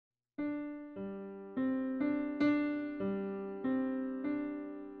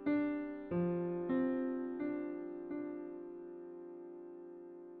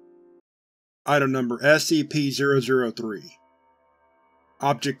Item Number SCP-003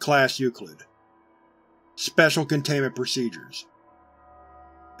 Object Class Euclid Special Containment Procedures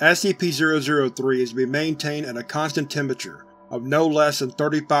SCP-003 is to be maintained at a constant temperature of no less than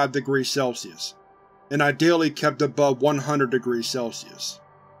 35 degrees Celsius, and ideally kept above 100 degrees Celsius.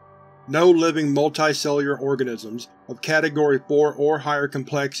 No living multicellular organisms of Category 4 or higher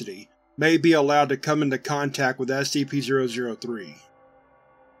complexity may be allowed to come into contact with SCP-003.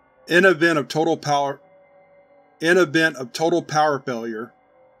 In event of total power failure,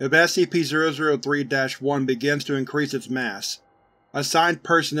 if SCP-003-1 begins to increase its mass, assigned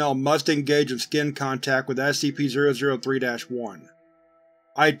personnel must engage in skin contact with SCP-003-1.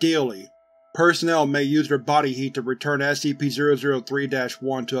 Ideally, personnel may use their body heat to return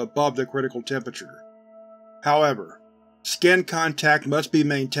SCP-003-1 to above the critical temperature. However, skin contact must be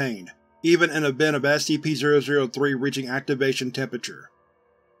maintained, even in event of SCP-003 reaching activation temperature,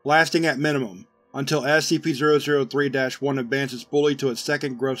 lasting at minimum until SCP-003-1 advances fully to its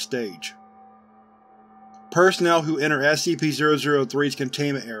second growth stage. Personnel who enter SCP-003's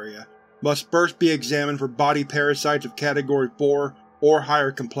containment area must first be examined for body parasites of Category 4 or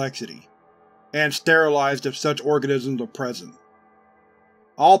higher complexity, and sterilized if such organisms are present.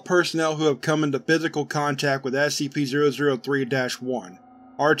 All personnel who have come into physical contact with SCP-003-1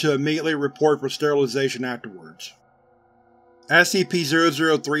 are to immediately report for sterilization afterwards.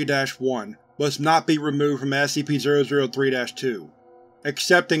 SCP-003-1 must not be removed from SCP-003-2,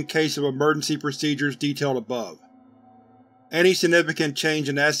 except in case of emergency procedures detailed above. Any significant change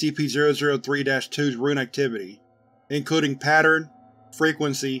in SCP-003-2's rune activity, including pattern,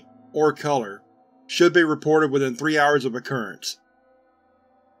 frequency, or color, should be reported within 3 hours of occurrence.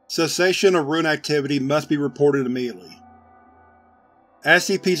 Cessation of rune activity must be reported immediately.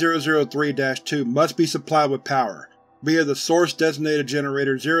 SCP-003-2 must be supplied with power via the source-designated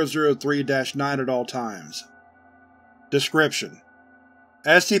generator 003-9 at all times. Description: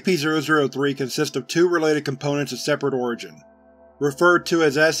 SCP-003 consists of two related components of separate origin, referred to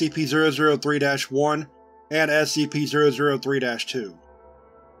as SCP-003-1 and SCP-003-2.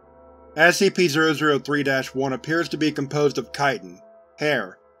 SCP-003-1 appears to be composed of chitin,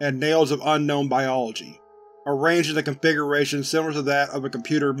 hair, and nails of unknown biology, arranged in a configuration similar to that of a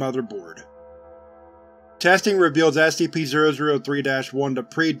computer motherboard. Testing reveals SCP-003-1 to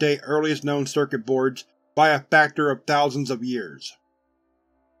predate earliest known circuit boards by a factor of thousands of years.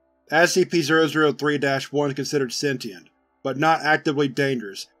 SCP-003-1 is considered sentient, but not actively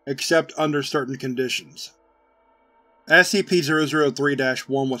dangerous except under certain conditions.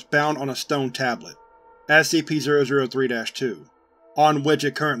 SCP-003-1 was found on a stone tablet, SCP-003-2, on which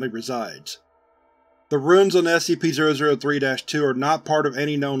it currently resides. The runes on SCP-003-2 are not part of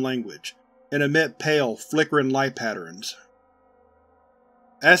any known language, and emit pale, flickering light patterns.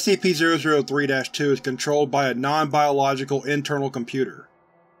 SCP-003-2 is controlled by a non-biological internal computer,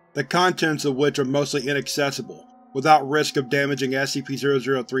 the contents of which are mostly inaccessible without risk of damaging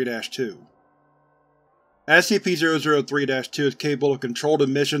SCP-003-2. SCP-003-2 is capable of controlled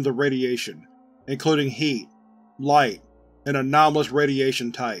emissions of radiation, including heat, light, and anomalous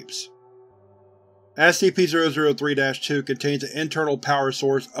radiation types. SCP-003-2 contains an internal power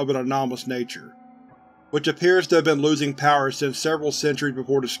source of an anomalous nature, which appears to have been losing power since several centuries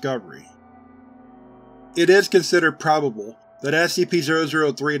before discovery. It is considered probable that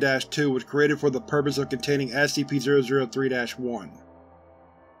SCP-003-2 was created for the purpose of containing SCP-003-1.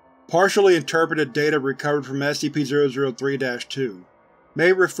 Partially interpreted data recovered from SCP-003-2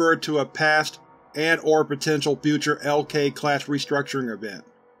 may refer to a past and/or potential future LK-class restructuring event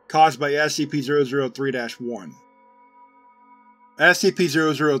caused by SCP-003-1.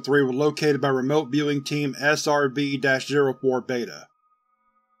 SCP-003 was located by Remote Viewing Team SRV-04-Beta.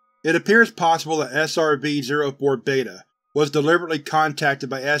 It appears possible that SRV-04-Beta was deliberately contacted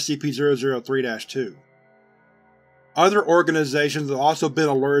by SCP-003-2. Other organizations have also been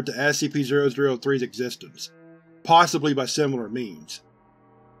alerted to SCP-003's existence, possibly by similar means.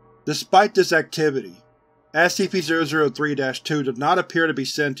 Despite this activity, SCP-003-2 does not appear to be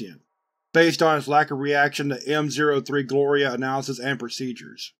sentient, based on its lack of reaction to M03 Gloria analysis and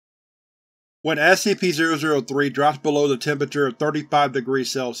procedures. When SCP-003 drops below the temperature of 35 degrees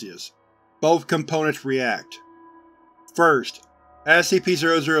Celsius, both components react. First,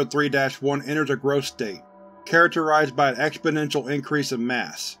 SCP-003-1 enters a growth state, characterized by an exponential increase in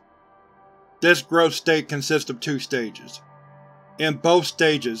mass. This growth state consists of two stages. In both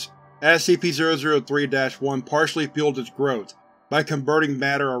stages, SCP-003-1 partially fuels its growth by converting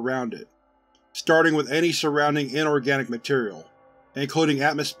matter around it, starting with any surrounding inorganic material, including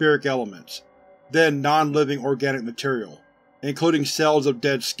atmospheric elements, then non-living organic material, including cells of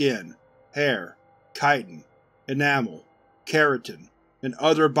dead skin, hair, chitin, enamel, keratin, and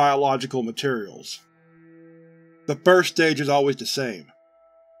other biological materials. The first stage is always the same.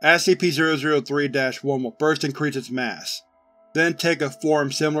 SCP-003-1 will first increase its mass, then take a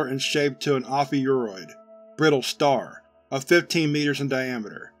form similar in shape to an ophiuroid, brittle star, of 15 meters in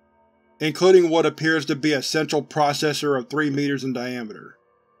diameter, including what appears to be a central processor of 3 meters in diameter.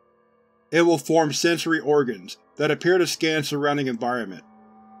 It will form sensory organs that appear to scan surrounding environment,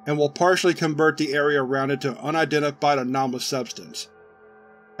 and will partially convert the area around it to an unidentified anomalous substance.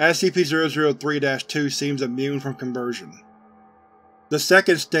 SCP-003-2 seems immune from conversion. The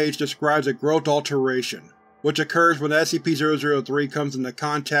second stage describes a growth alteration, which occurs when SCP-003 comes into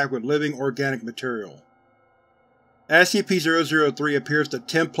contact with living organic material. SCP-003 appears to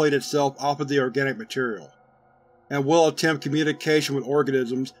template itself off of the organic material, and will attempt communication with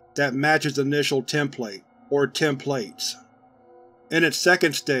organisms that match its initial template, or templates. In its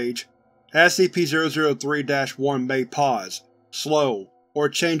second stage, SCP-003-1 may pause, slow, or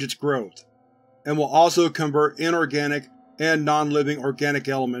change its growth, and will also convert inorganic and non-living organic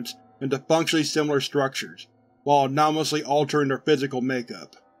elements into functionally similar structures, while anomalously altering their physical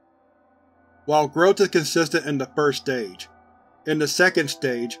makeup. While growth is consistent in the first stage, in the second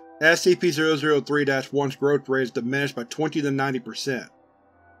stage, SCP-003-1's growth rate is diminished by 20 to 90%,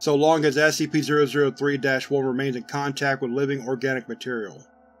 so long as SCP-003-1 remains in contact with living organic material.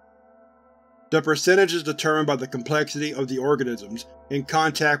 The percentage is determined by the complexity of the organisms in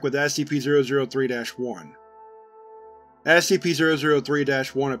contact with SCP-003-1.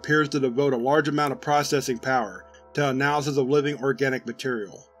 SCP-003-1 appears to devote a large amount of processing power to analysis of living organic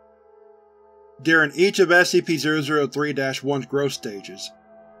material. During each of SCP-003-1's growth stages,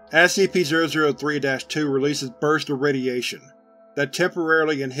 SCP-003-2 releases bursts of radiation that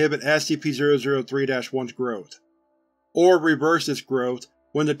temporarily inhibit SCP-003-1's growth, or reverse its growth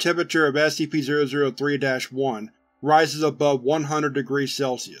when the temperature of SCP-003-1 rises above 100 degrees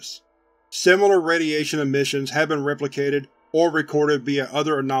Celsius. Similar radiation emissions have been replicated or recorded via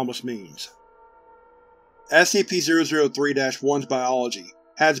other anomalous means. SCP-003-1's biology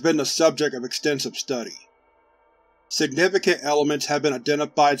has been the subject of extensive study. Significant elements have been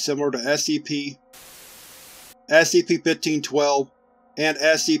identified similar to SCP, SCP-1512, and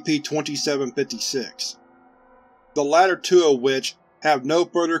SCP-2756, the latter two of which have no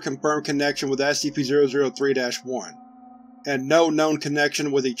further confirmed connection with SCP-003-1, and no known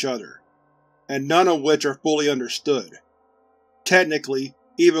connection with each other, and none of which are fully understood. Technically,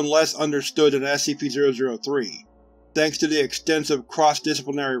 even less understood than SCP-003, thanks to the extensive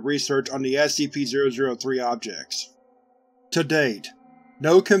cross-disciplinary research on the SCP-003 objects. To date,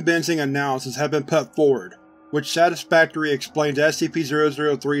 no convincing analysis have been put forward which satisfactorily explains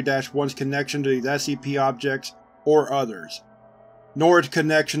SCP-003-1's connection to these SCP objects or others, nor its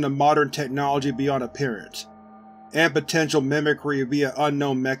connection to modern technology beyond appearance, and potential mimicry via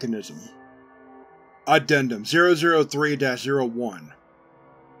unknown mechanism. Addendum 003-01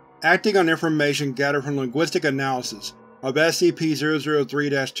 Acting on information gathered from linguistic analysis of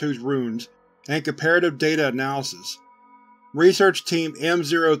SCP-003-2's runes and comparative data analysis, Research Team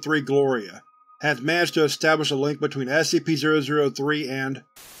M03 Gloria has managed to establish a link between SCP-003 and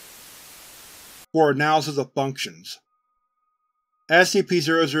for analysis of functions.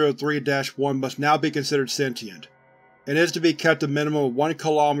 SCP-003-1 must now be considered sentient, and is to be kept a minimum of 1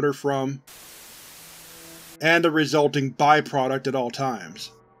 km from and the resulting byproduct at all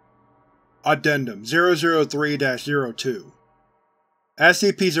times. Addendum 003-02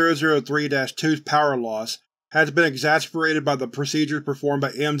 SCP-003-2's power loss has been exacerbated by the procedures performed by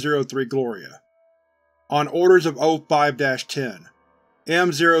M03 Gloria. On orders of O5-10,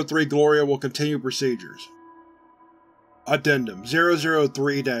 M03 Gloria will continue procedures. Addendum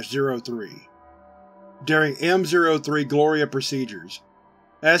 003-03 During M03 Gloria procedures,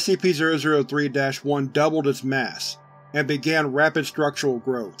 SCP-003-1 doubled its mass, and began rapid structural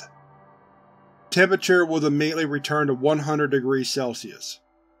growth. Temperature was immediately returned to 100 degrees Celsius.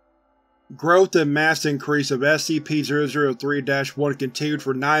 Growth and mass increase of SCP-003-1 continued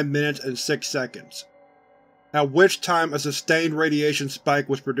for 9 minutes and 6 seconds, at which time a sustained radiation spike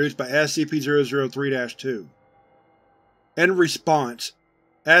was produced by SCP-003-2. In response,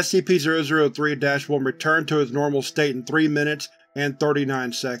 SCP-003-1 returned to its normal state in 3 minutes and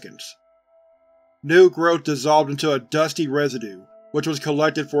 39 seconds. New growth dissolved into a dusty residue, which was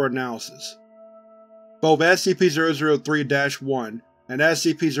collected for analysis. Both SCP-003-1 and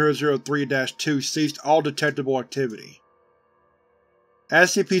SCP-003-2 ceased all detectable activity.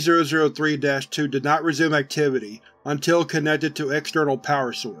 SCP-003-2 did not resume activity until connected to external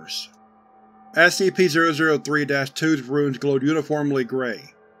power source. SCP-003-2's runes glowed uniformly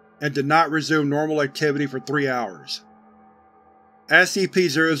gray, and did not resume normal activity for 3 hours.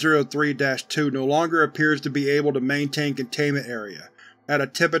 SCP-003-2 no longer appears to be able to maintain containment area at a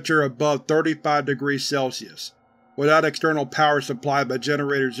temperature above 35 degrees Celsius, without external power supplied by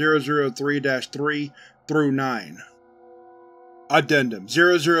Generator 003-3 through 9. Addendum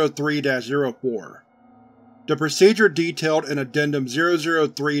 003-04. The procedure detailed in Addendum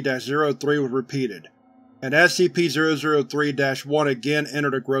 003-03 was repeated, and SCP-003-1 again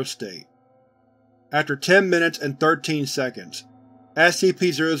entered a growth state. After 10 minutes and 13 seconds,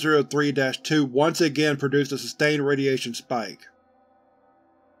 SCP-003-2 once again produced a sustained radiation spike.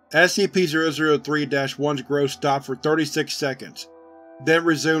 SCP-003-1's growth stopped for 36 seconds, then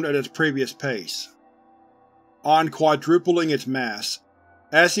resumed at its previous pace. On quadrupling its mass,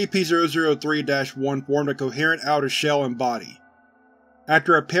 SCP-003-1 formed a coherent outer shell and body.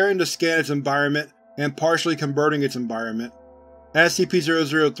 After appearing to scan its environment and partially converting its environment,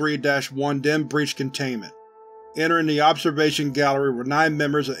 SCP-003-1 then breached containment, entering the observation gallery where 9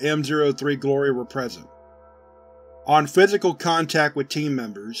 members of M03 Gloria were present. On physical contact with team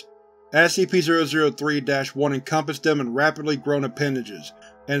members, SCP-003-1 encompassed them in rapidly grown appendages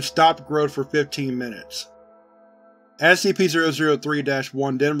and stopped growth for 15 minutes.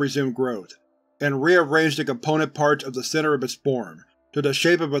 SCP-003-1 then resumed growth, and rearranged the component parts of the center of its form to the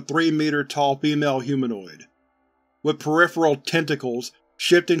shape of a 3-meter-tall female humanoid, with peripheral tentacles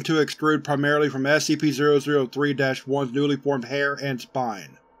shifting to extrude primarily from SCP-003-1's newly formed hair and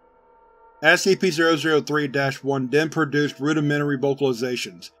spine. SCP-003-1 then produced rudimentary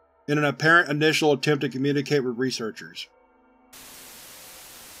vocalizations in an apparent initial attempt to communicate with researchers.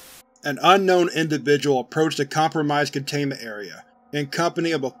 An unknown individual approached the compromised containment area in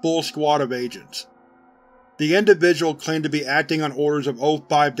company of a full squad of agents. The individual claimed to be acting on orders of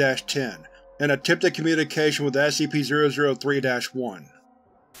O5-10 and attempted communication with SCP-003-1.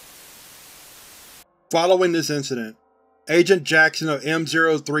 Following this incident, Agent Jackson of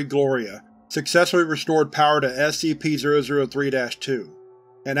M03 Gloria successfully restored power to SCP-003-2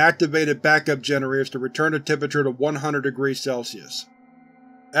 and activated backup generators to return the temperature to 100 degrees Celsius.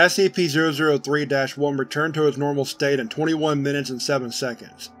 SCP-003-1 returned to its normal state in 21 minutes and 7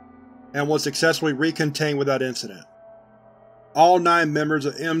 seconds, and was successfully recontained without incident. All 9 members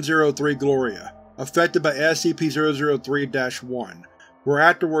of M03 Gloria affected by SCP-003-1 were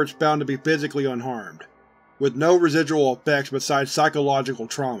afterwards found to be physically unharmed, with no residual effects besides psychological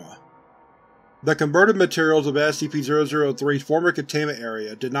trauma. The converted materials of SCP-003's former containment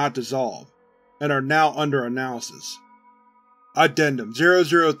area did not dissolve, and are now under analysis. Addendum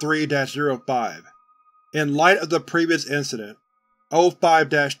 003-05. In light of the previous incident,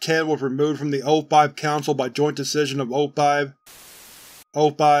 O5-10 was removed from the O5 Council by joint decision of O5,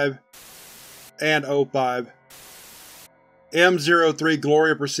 O5, and O5. M03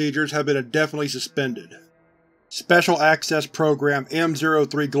 Gloria procedures have been indefinitely suspended. Special Access Program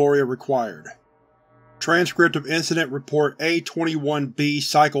M03 Gloria required. Transcript of Incident Report A21-B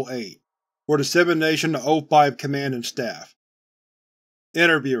Cycle 8 for dissemination to O5 Command and Staff.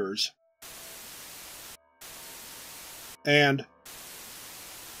 Interviewers and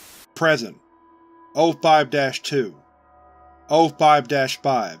Present O5-2,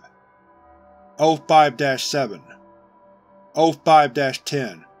 O5-5, O5-7,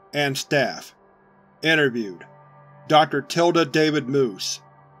 O5-10, and Staff. Interviewed: Dr. Tilda David Moose,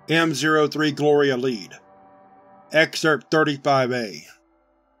 M03 Gloria Lead. Excerpt 35-A.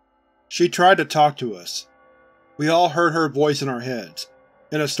 She tried to talk to us. We all heard her voice in our heads,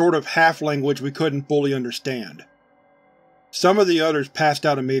 in a sort of half-language we couldn't fully understand. Some of the others passed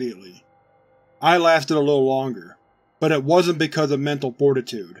out immediately. I lasted a little longer, but it wasn't because of mental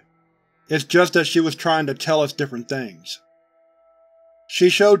fortitude. It's just that she was trying to tell us different things. She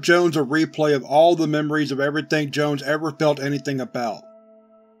showed Jones a replay of all the memories of everything Jones ever felt anything about,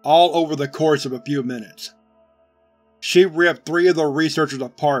 all over the course of a few minutes. She ripped 3 of the researchers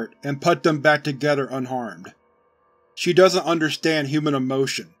apart and put them back together unharmed. She doesn't understand human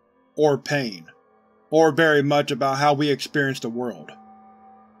emotion, or pain, or very much about how we experience the world.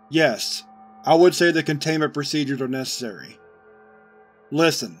 Yes, I would say the containment procedures are necessary.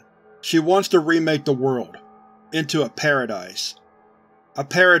 Listen, she wants to remake the world into a paradise. A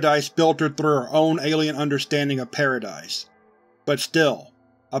paradise filtered through her own alien understanding of paradise. But still,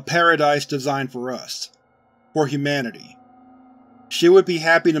 a paradise designed for us. For humanity. She would be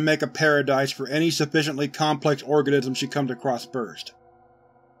happy to make a paradise for any sufficiently complex organism she comes across first.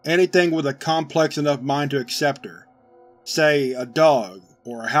 Anything with a complex enough mind to accept her. Say, a dog,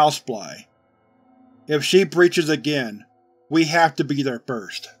 or a housefly. If she breaches again, we have to be there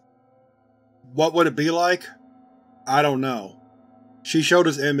first. What would it be like? I don't know. She showed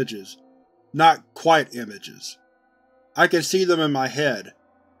us images. Not quite images. I can see them in my head,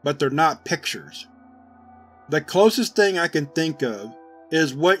 but they're not pictures. The closest thing I can think of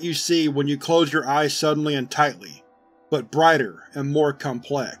is what you see when you close your eyes suddenly and tightly, but brighter and more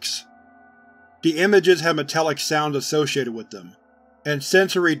complex. The images have metallic sounds associated with them, and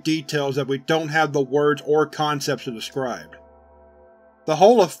sensory details that we don't have the words or concepts to describe. The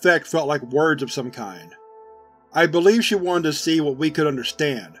whole effect felt like words of some kind. I believe she wanted to see what we could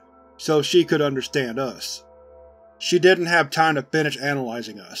understand, so she could understand us. She didn't have time to finish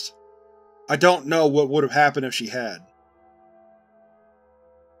analyzing us. I don't know what would have happened if she had.